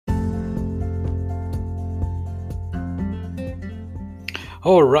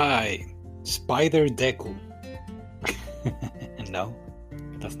All right, Spider Deku. No,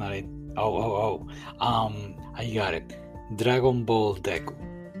 that's not it. I got it. Dragon Ball Deku.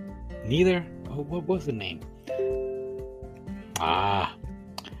 Neither. Oh, what was the name? Ah,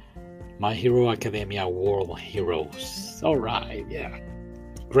 My Hero Academia World Heroes. All right, yeah,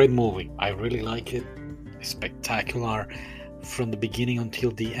 great movie. I really like it. Spectacular from the beginning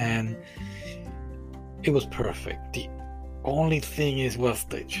until the end. It was perfect. The only thing was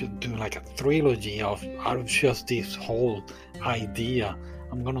they should do like a trilogy out of just this whole idea.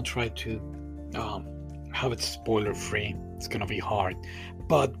 I'm gonna try to have it spoiler free. It's gonna be hard,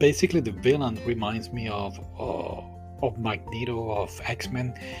 but basically the villain reminds me of Magneto of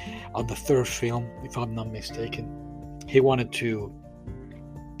X-Men of the third film, if I'm not mistaken. He wanted to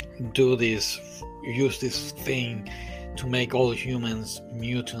use this thing to make all humans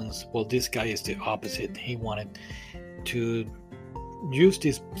mutants. Well, this guy is the opposite. He wanted to use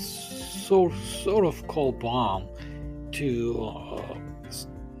this sort of cold bomb to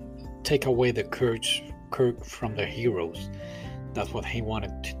take away the Kirk from the heroes. That's what he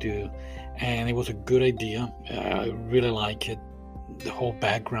wanted to do, and it was a good idea. I really like it. The whole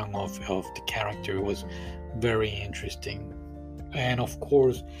background of the character was very interesting. And of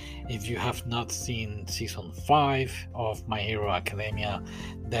course, if you have not seen season 5 of My Hero Academia,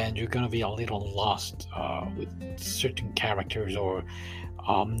 then you're gonna be a little lost with certain characters or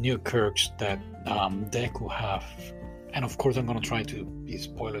new Kirks that Deku have. And of course, I'm gonna try to be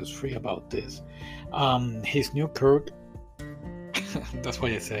spoilers free about this. His new Kirk, that's why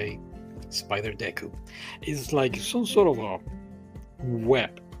I say Spider Deku, is like some sort of a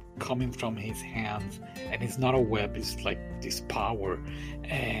web coming from his hands, and it's not a web, it's like this power,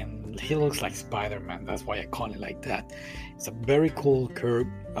 and he looks like Spider-Man. That's why I call it like that. It's a very cool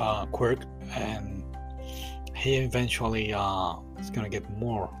quirk, and he eventually is gonna get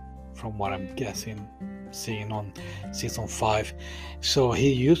more, from what I'm guessing, seeing on season 5. So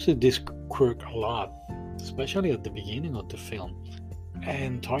he used this quirk a lot, especially at the beginning of the film.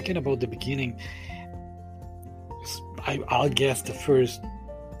 And talking about the beginning, I'll guess the first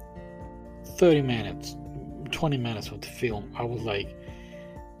 30 minutes, 20 minutes of the film, I was like,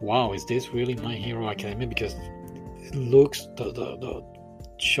 wow, is this really My Hero Academia? Because it looks, the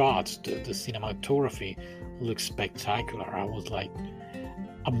shots, the cinematography looks spectacular. I was like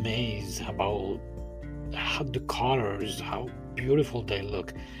amazed about how the colors, how beautiful they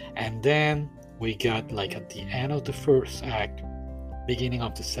look. And then we got like at the end of the first act, beginning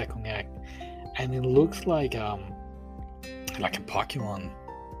of the second act, and it looks like a Pokemon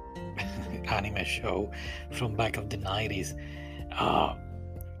anime show from back of the 90s,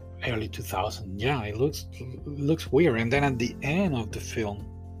 early 2000. Yeah, it looks weird. And then at the end of the film,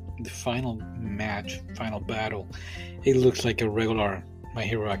 the final battle, it looks like a regular My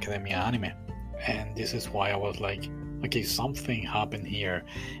Hero Academia anime. And this is why I was like, okay, something happened here.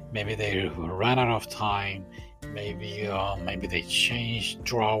 Maybe they ran out of time, maybe they changed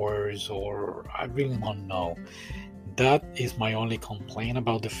drawers, or I really don't know. That is my only complaint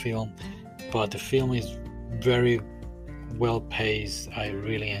about the film, but the film is very well paced. I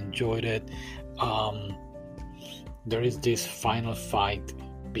really enjoyed it. There is this final fight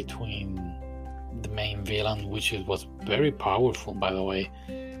between the main villain, which was very powerful, by the way.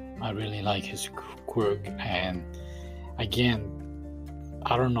 I really like his quirk, and again,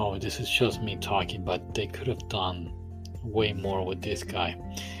 I don't know, this is just me talking, but they could have done way more with this guy.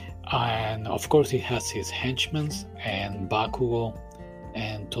 And of course, he has his henchmen, and Bakugo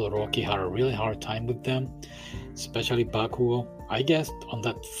and Todoroki had a really hard time with them, especially Bakugo. I guess on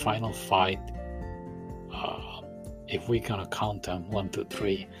that final fight, if we're gonna count them 1, 2,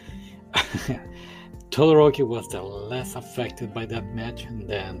 3, Todoroki was the less affected by that match, and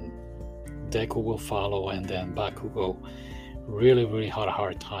then Deku will follow, and then Bakugo really had a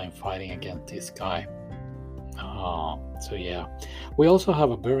hard time fighting against this guy. So yeah, we also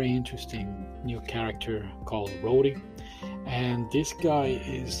have a very interesting new character called Rhodey, and this guy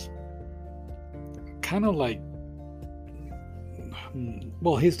is kind of like,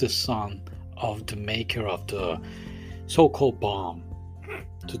 well, he's the son of the maker of the so-called bomb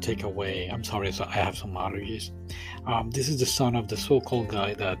to take away, I'm sorry, so I have some allergies. This is the son of the so-called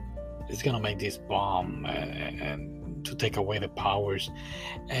guy that is gonna make this bomb and to take away the powers,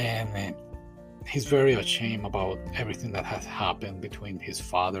 and he's very ashamed about everything that has happened between his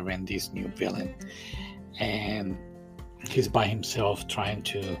father and this new villain, and he's by himself trying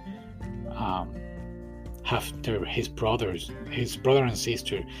to have his brother and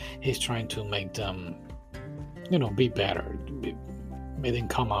sister. He's trying to make them, be better, make them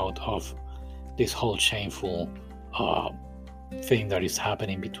come out of this whole shameful thing that is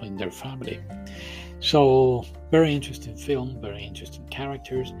happening between their family. So very interesting film, very interesting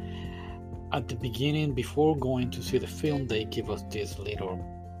characters. At the beginning, before going to see the film, they give us this little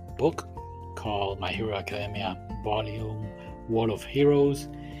book called My Hero Academia Volume World of Heroes.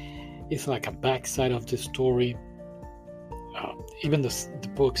 It's like a backside of the story. Even the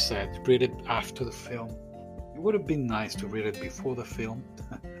book said read it after the film. It would have been nice to read it before the film.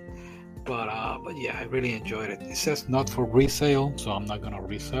 but yeah, I really enjoyed it. It says not for resale, so I'm not gonna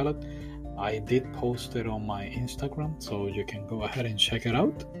resell it. I did post it on my Instagram, so you can go ahead and check it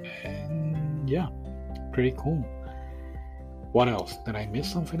out. And yeah, pretty cool. What else? Did I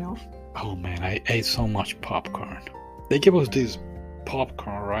miss something else? Oh man, I ate so much popcorn. They gave us this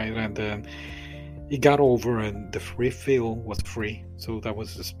popcorn, right? And then it got over and the refill was free. So that was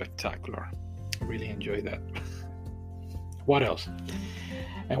spectacular. I really enjoyed that. What else?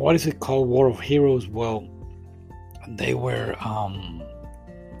 And what is it called? War of Heroes? Well, they were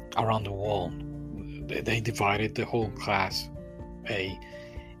around the world. They divided the whole class A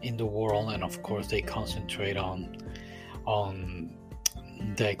in the world, and of course they concentrate on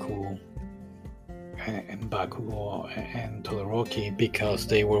Deku and Bakugo and Todoroki because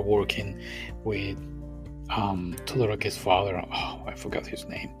they were working with Todoroki's father. Oh, I forgot his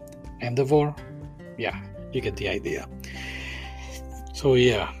name. Endeavor? Yeah, you get the idea. So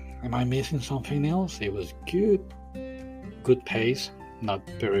yeah, am I missing something else? It was good pace, not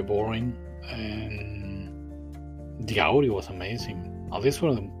very boring, and the audio was amazing. At least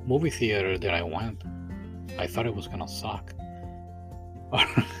for the movie theater that I went, I thought it was gonna suck.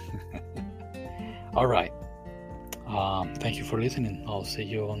 All right. Thank you for listening. I'll see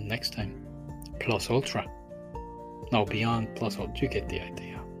you next time. Plus Ultra. No, beyond Plus Ultra. You get the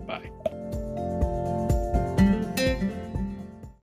idea. Bye.